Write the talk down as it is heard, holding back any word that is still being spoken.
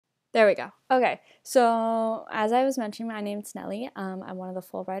There we go. Okay, so as I was mentioning, my name's Nellie. I'm one of the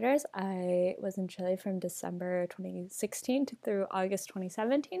Fulbrighters. I was in Chile from December 2016 through August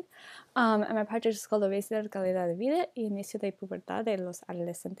 2017. And my project is called Obesidad, calidad, vida, inicio de pubertad de los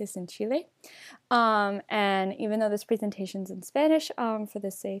adolescentes in Chile. And even though this presentation's in Spanish, for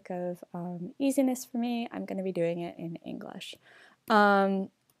the sake of easiness for me, I'm going to be doing it in English.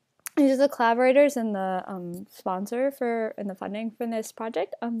 These are the collaborators and the sponsor and the funding for this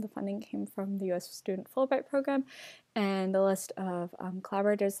project. The funding came from the U.S. Student Fulbright Program, and the list of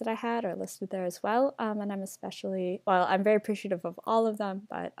collaborators that I had are listed there as well. And I'm very appreciative of all of them,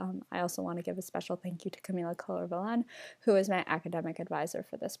 but I also want to give a special thank you to Camila Color-Villan, who is my academic advisor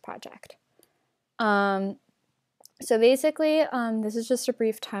for this project. So basically, this is just a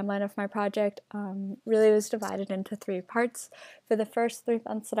brief timeline of my project. Really, it was divided into 3 parts. For the first 3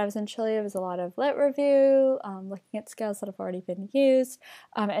 months that I was in Chile, it was a lot of lit review, looking at scales that have already been used,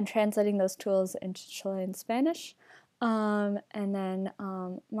 and translating those tools into Chilean Spanish. And then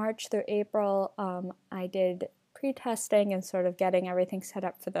March through April, I did pre-testing and sort of getting everything set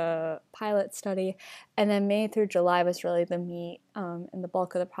up for the pilot study. And then May through July was really the meat and the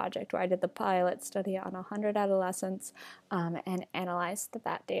bulk of the project, where I did the pilot study on 100 adolescents and analyzed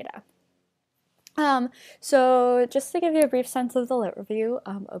that data. So just to give you a brief sense of the lit review,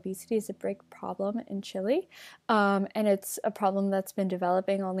 obesity is a big problem in Chile, and it's a problem that's been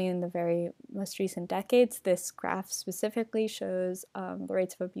developing only in the very most recent decades. This graph specifically shows the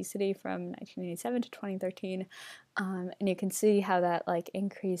rates of obesity from 1987 to 2013, and you can see how that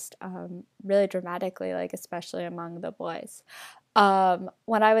increased really dramatically, especially among the boys.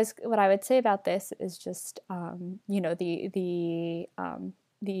 What I would say about this is just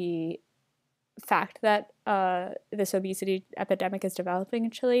the fact that this obesity epidemic is developing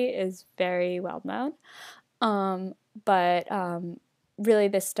in Chile is very well known. But really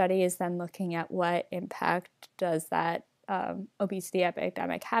this study is then looking at what impact does that obesity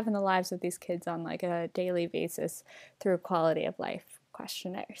epidemic have in the lives of these kids on a daily basis through quality of life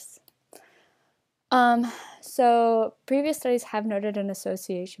questionnaires. So previous studies have noted an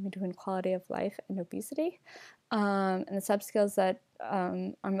association between quality of life and obesity. And the subscales that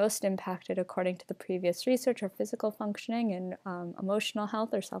are most impacted, according to the previous research, are physical functioning and emotional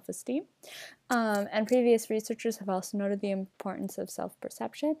health or self-esteem. And previous researchers have also noted the importance of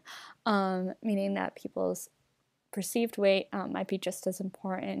self-perception, meaning that people's perceived weight might be just as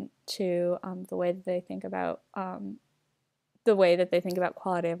important to the way that they think about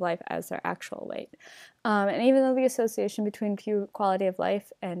quality of life as their actual weight. And even though the association between quality of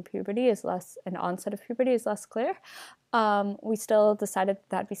life and puberty is and onset of puberty is less clear, we still decided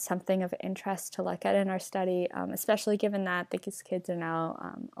that'd be something of interest to look at in our study, especially given that these kids are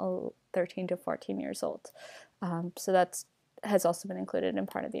now 13 to 14 years old. So that has also been included in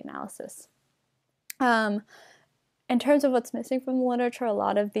part of the analysis. In terms of what's missing from the literature, a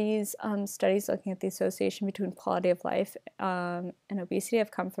lot of these studies looking at the association between quality of life and obesity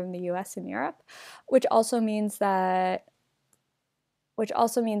have come from the US and Europe, which also means that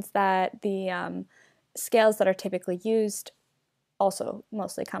the scales that are typically used also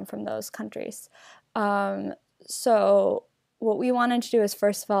mostly come from those countries. So what we wanted to do is,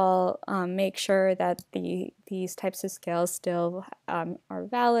 first of all, make sure that these types of scales still are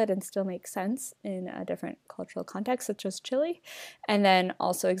valid and still make sense in a different cultural context, such as Chile, and then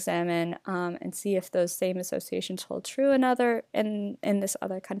also examine and see if those same associations hold true in this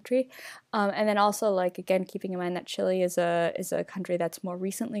other country, and then also, again, keeping in mind that Chile is a country that's more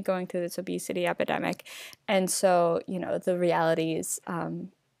recently going through this obesity epidemic, and so the realities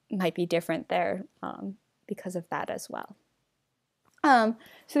might be different there because of that as well.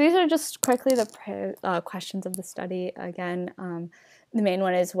 So these are just quickly the questions of the study. Again, the main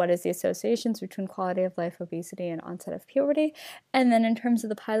one is, what is the associations between quality of life, obesity, and onset of puberty? And then in terms of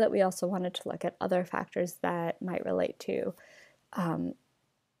the pilot, we also wanted to look at other factors that might relate to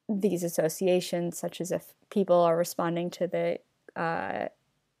these associations, such as if people are responding to the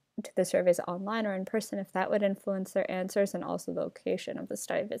surveys online or in person, if that would influence their answers, and also the location of the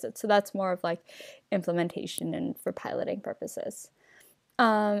study visit. So that's more of implementation and for piloting purposes.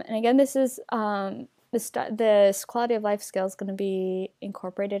 And again, this is this quality of life scale is going to be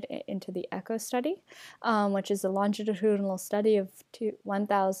incorporated into the ECHO study, which is a longitudinal study of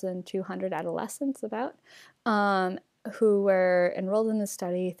 1,200 adolescents who were enrolled in the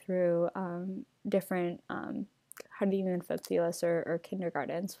study through different Jardín Infantiles or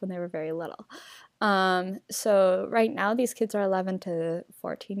kindergartens when they were very little. So right now these kids are 11 to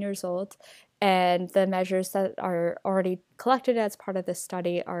 14 years old, and the measures that are already collected as part of this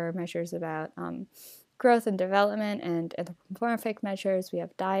study are measures about growth and development and anthropomorphic measures. We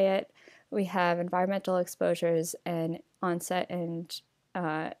have diet. We have environmental exposures and onset and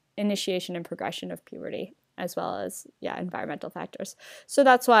initiation and progression of puberty, as well as, environmental factors. So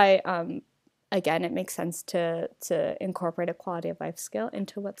that's why, again, it makes sense to incorporate a quality of life scale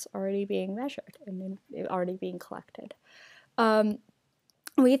into what's already being measured and already being collected.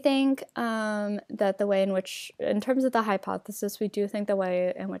 We think that the way in which, in terms of the hypothesis, we do think the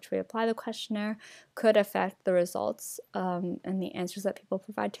way in which we apply the questionnaire could affect the results and the answers that people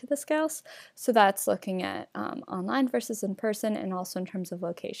provide to the scales. So that's looking at online versus in person, and also in terms of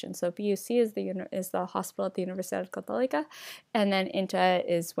location. So BUC is the hospital at the Universidad Católica, and then INTA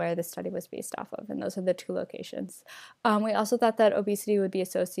is where the study was based off of, and those are the two locations. We also thought that obesity would be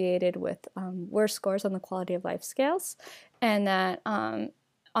associated with worse scores on the quality of life scales, and that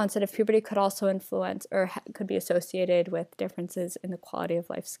onset of puberty could also influence or could be associated with differences in the quality of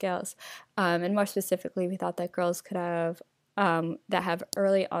life scales. And more specifically, we thought that girls could have, that have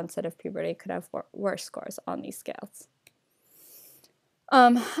early onset of puberty could have worse scores on these scales.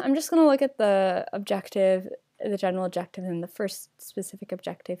 I'm just going to look at the objective, the general objective, and the first specific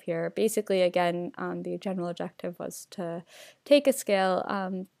objective here. Basically, again, the general objective was to take a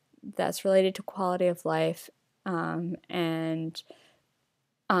scale that's related to quality of life and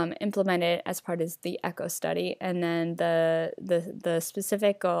implement it as part of the ECHO study. And then the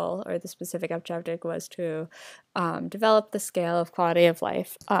specific goal or the specific objective was to develop the scale of quality of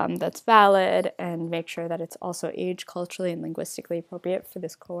life that's valid and make sure that it's also age, culturally, and linguistically appropriate for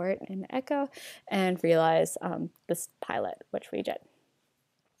this cohort in ECHO, and realize this pilot, which we did.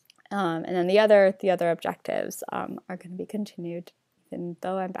 And then the other objectives are going to be continued, even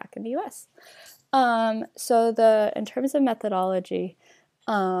though I'm back in the U.S. So in terms of methodology,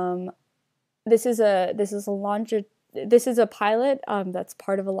 this is a pilot that's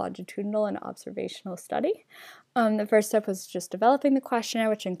part of a longitudinal and observational study. The first step was just developing the questionnaire,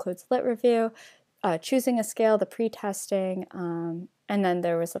 which includes lit review, choosing a scale, the pre-testing, and then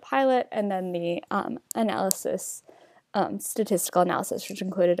there was a pilot, and then the analysis, statistical analysis, which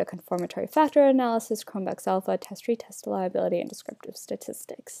included a confirmatory factor analysis, Cronbach's alpha, test-retest reliability, and descriptive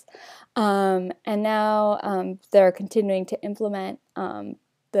statistics. And now they're continuing to implement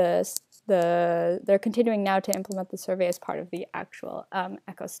they're continuing now to implement the survey as part of the actual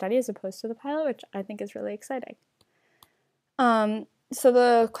ECHO study, as opposed to the pilot, which I think is really exciting. So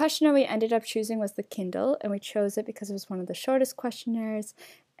the questionnaire we ended up choosing was the Kindle, and we chose it because it was one of the shortest questionnaires,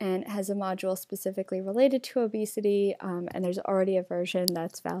 and it has a module specifically related to obesity, and there's already a version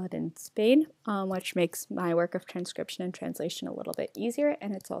that's valid in Spain, which makes my work of transcription and translation a little bit easier,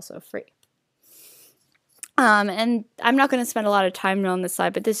 and it's also free. And I'm not going to spend a lot of time on this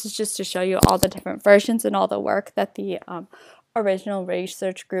slide, but this is just to show you all the different versions and all the work that the original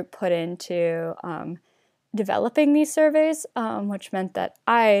research group put into developing these surveys, which meant that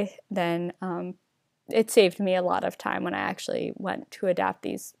I then, it saved me a lot of time when I actually went to adapt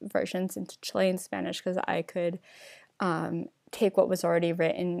these versions into Chilean Spanish, because I could take what was already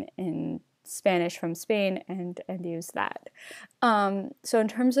written in Spanish from Spain and use that. So in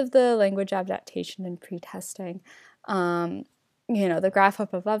terms of the language adaptation and pre-testing, the graph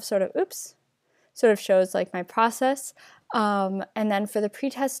up above sort of shows like my process. And then for the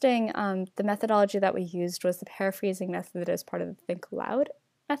pre-testing, the methodology that we used was the paraphrasing method as part of the Think Aloud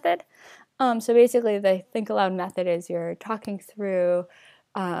method. So basically the Think Aloud method is you're talking through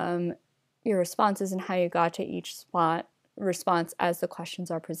your responses and how you got to each response as the questions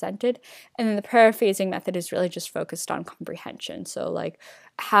are presented. And then the paraphrasing method is really just focused on comprehension. So like,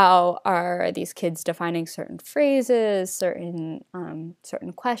 how are these kids defining certain phrases, certain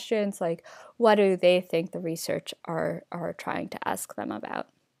questions, like what do they think the research are trying to ask them about?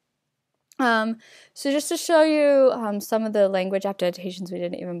 So just to show you some of the language adaptations we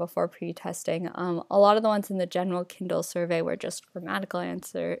did even before pre-testing, a lot of the ones in the general Kindle survey were just grammatical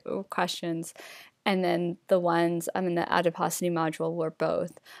answer questions, and then the ones in the adiposity module were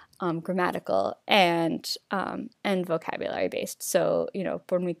both grammatical and vocabulary based. So,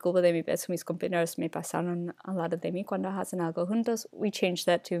 por mi culpa de mi peso, mis compañeros me pasaron al lado de mí cuando hacen algo juntos. We changed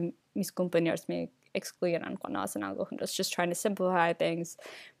that to mis compañeros me excluyeron cuando hacen algo juntos, just trying to simplify things,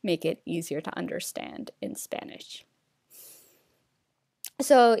 make it easier to understand in Spanish.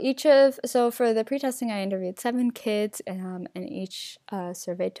 So for the pre-testing, I interviewed 7 kids, and each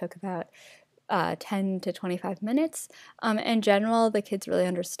survey took about 10 to 25 minutes. In general, the kids really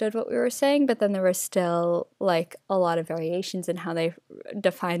understood what we were saying, but then there were still like a lot of variations in how they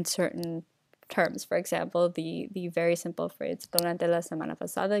defined certain terms. For example, the very simple phrase, durante la semana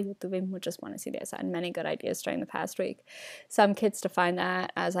pasada yo tuve muchas buenas ideas, and many good ideas during the past week. Some kids defined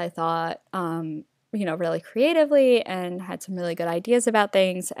that as, I thought, really creatively and had some really good ideas about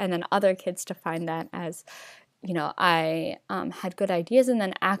things, and then other kids to find that as, I had good ideas and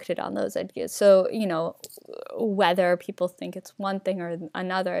then acted on those ideas. So, whether people think it's one thing or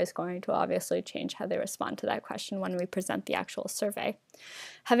another is going to obviously change how they respond to that question when we present the actual survey.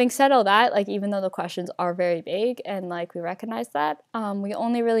 Having said all that, like, even though the questions are very vague and like we recognize that, we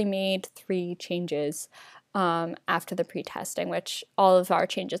only really made 3 changes after the pre-testing, which all of our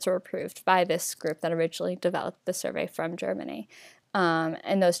changes were approved by this group that originally developed the survey from Germany.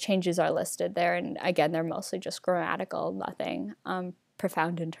 And those changes are listed there. And again, they're mostly just grammatical, nothing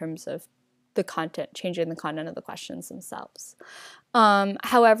profound in terms of the content, changing the content of the questions themselves.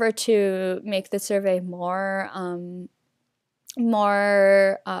 However, to make the survey more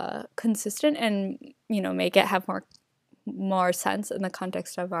consistent and, make it have more sense in the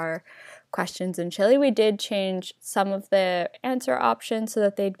context of our questions in Chile, we did change some of the answer options so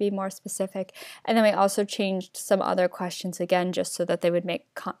that they'd be more specific. And then we also changed some other questions again, just so that they would make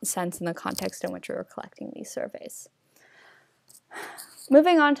sense in the context in which we were collecting these surveys.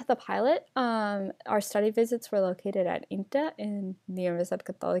 Moving on to the pilot, our study visits were located at INTA in the Universidad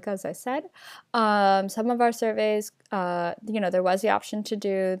Católica, as I said. Some of our surveys, there was the option to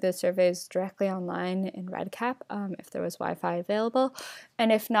do the surveys directly online in RedCap if there was Wi-Fi available.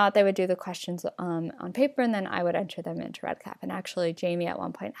 And if not, they would do the questions on paper, and then I would enter them into RedCap. And actually, Jamie at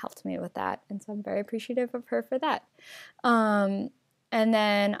one point helped me with that, and so I'm very appreciative of her for that. And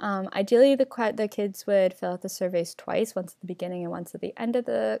then ideally the kids would fill out the surveys twice, once at the beginning and once at the end of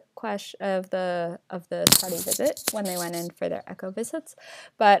the study visit when they went in for their echo visits.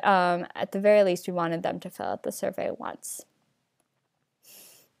 But at the very least, we wanted them to fill out the survey once.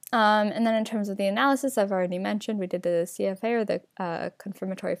 And then in terms of the analysis, I've already mentioned we did the CFA, or the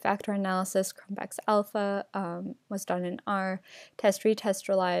confirmatory factor analysis. Cronbach's alpha was done in R. Test-retest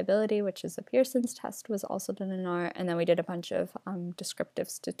reliability, which is a Pearson's test, was also done in R. And then we did a bunch of descriptive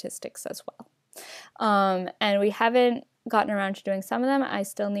statistics as well. And we haven't gotten around to doing some of them. I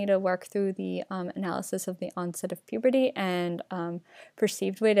still need to work through the analysis of the onset of puberty and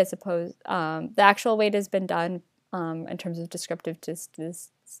perceived weight, as opposed, the actual weight has been done in terms of descriptive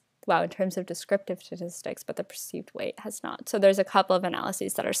statistics, but the perceived weight has not. So there's a couple of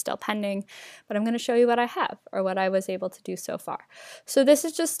analyses that are still pending, but I'm going to show you what I have, or what I was able to do so far. So this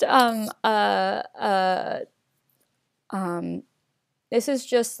is just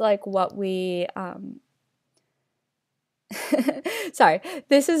like what we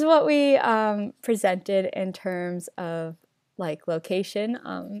this is what we presented in terms of like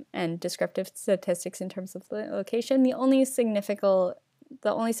location and descriptive statistics in terms of the location. The only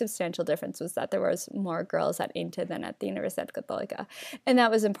substantial difference was that there was more girls at INTA than at the Universidad Católica, and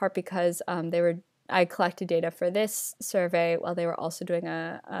that was in part because I collected data for this survey while they were also doing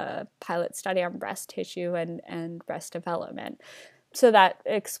a pilot study on breast tissue and breast development. So that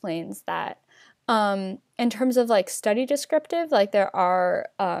explains that. In terms of like study descriptive, like there were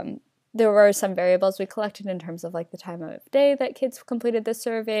some variables we collected in terms of like the time of day that kids completed the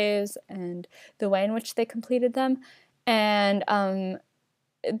surveys and the way in which they completed them. And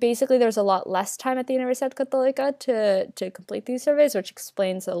basically there's a lot less time at the Universidad Católica to complete these surveys, which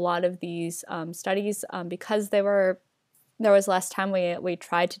explains a lot of these studies. Because there was less time, we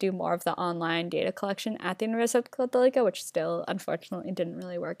tried to do more of the online data collection at the Universidad Católica, which still unfortunately didn't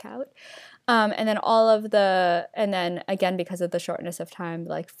really work out. And then again, because of the shortness of time,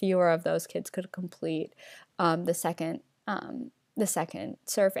 like fewer of those kids could complete the second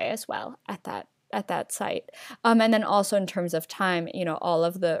survey as well at that site. And then also in terms of time, all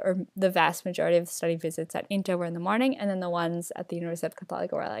of the vast majority of the study visits at INTA were in the morning, and then the ones at the Universidad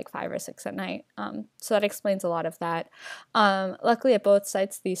Católica were like 5 or 6 at night. So that explains a lot of that. Luckily at both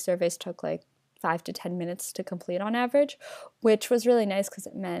sites, these surveys took like 5 to 10 minutes to complete on average, which was really nice because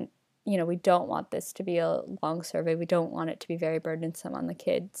it meant, we don't want this to be a long survey. We don't want it to be very burdensome on the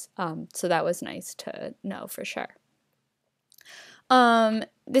kids. So that was nice to know for sure.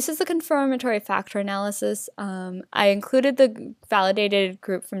 This is the confirmatory factor analysis. I included the validated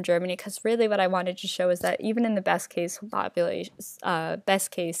group from Germany because really what I wanted to show is that even in the best case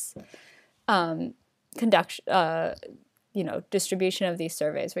distribution of these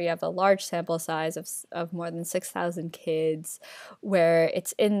surveys, where you have a large sample size of more than 6,000 kids, where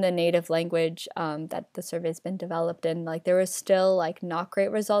it's in the native language that the survey's been developed in, like there was still like not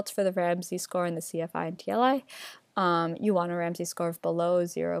great results for the Ramsey score and the CFI and TLI. You want a Ramsey score of below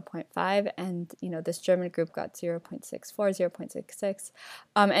 0.5, and this German group got 0.64, 0.66,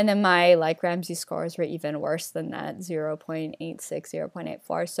 and then my like Ramsey scores were even worse than that, 0.86,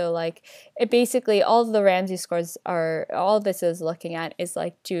 0.84. So like it basically, all of the Ramsey scores all this is looking at is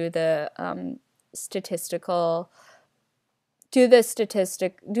like, do the statistical, do the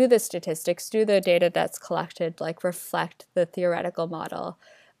statistics, do the data that's collected, like reflect the theoretical model?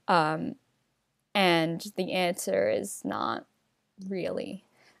 And the answer is not really.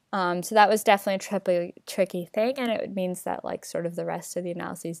 So that was definitely a tricky thing, and it means that like sort of the rest of the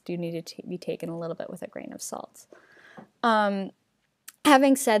analyses do need to be taken a little bit with a grain of salt.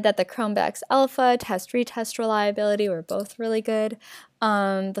 Having said that, the Cronbach's alpha test-retest reliability were both really good.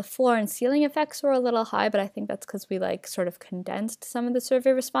 The floor and ceiling effects were a little high, but I think that's because we like sort of condensed some of the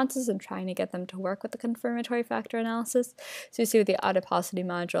survey responses and trying to get them to work with the confirmatory factor analysis. So you see with the adiposity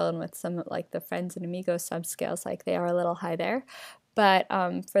module and with some like the friends and amigos subscales, like they are a little high there. But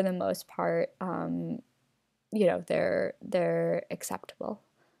for the most part, you know, they're acceptable.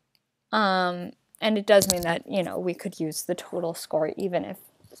 And it does mean that, you know, we could use the total score even if,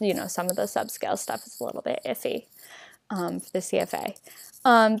 you know, some of the subscale stuff is a little bit iffy for the CFA.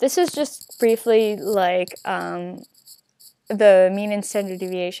 This is just briefly like the mean and standard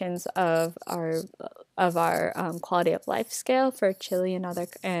deviations of our quality of life scale for Chile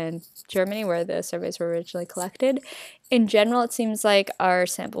and Germany, where the surveys were originally collected. In general, it seems like our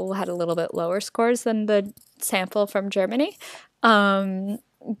sample had a little bit lower scores than the sample from Germany,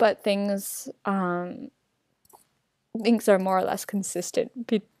 but things are more or less consistent.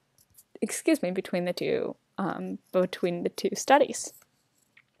 Between the two studies.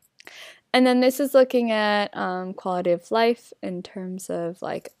 And then this is looking at quality of life in terms of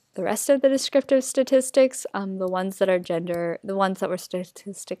like the rest of the descriptive statistics, the ones that are gender, the ones that were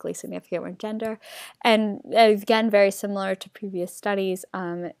statistically significant were gender. And again, very similar to previous studies,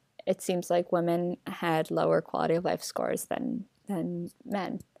 it seems like women had lower quality of life scores than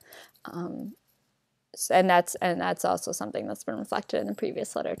men. And that's also something that's been reflected in the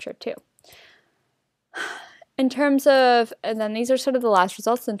previous literature too. In terms of, and then these are sort of the last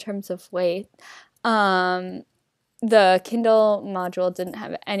results in terms of weight. The Kindle module didn't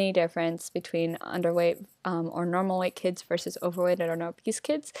have any difference between underweight or normal weight kids versus overweight or obese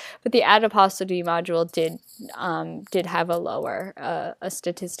kids, but the adiposity module did have a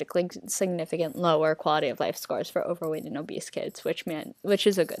statistically significant lower quality of life scores for overweight and obese kids, which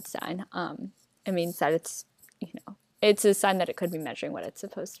is a good sign. It means that it's, you know, it's a sign that it could be measuring what it's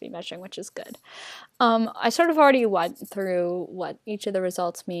supposed to be measuring, which is good. I sort of already went through what each of the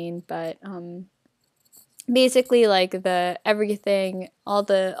results mean, but basically, like everything, all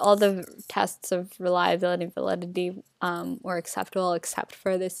the tests of reliability and validity were acceptable except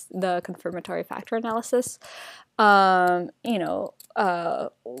for the confirmatory factor analysis. You know,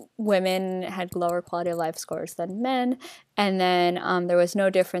 women had lower quality of life scores than men, and then there was no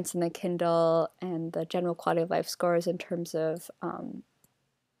difference in the Kindle and the general quality of life scores in terms of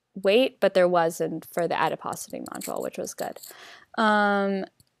weight, but there wasn't for the adiposity module, which was good.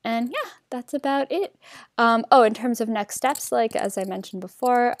 And yeah, that's about it. Oh, in terms of next steps, like as I mentioned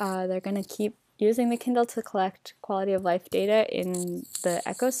before, they're going to keep using the Kindle to collect quality of life data in the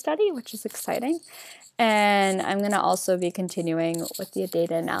ECHO study, which is exciting. And I'm going to also be continuing with the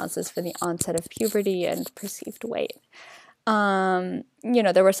data analysis for the onset of puberty and perceived weight. You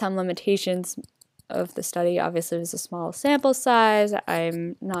know, there were some limitations of the study. Obviously, it was a small sample size.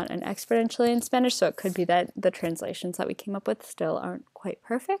 I'm not an expert in Chilean Spanish, so it could be that the translations that we came up with still aren't quite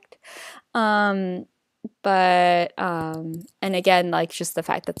perfect. And again, like just the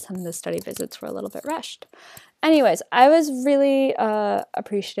fact that some of the study visits were a little bit rushed. Anyways, I was really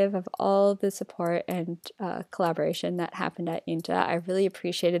appreciative of all the support and collaboration that happened at INTA. I really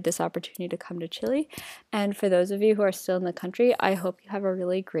appreciated this opportunity to come to Chile. And for those of you who are still in the country, I hope you have a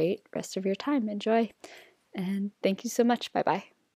really great rest of your time. Enjoy. And thank you so much. Bye-bye.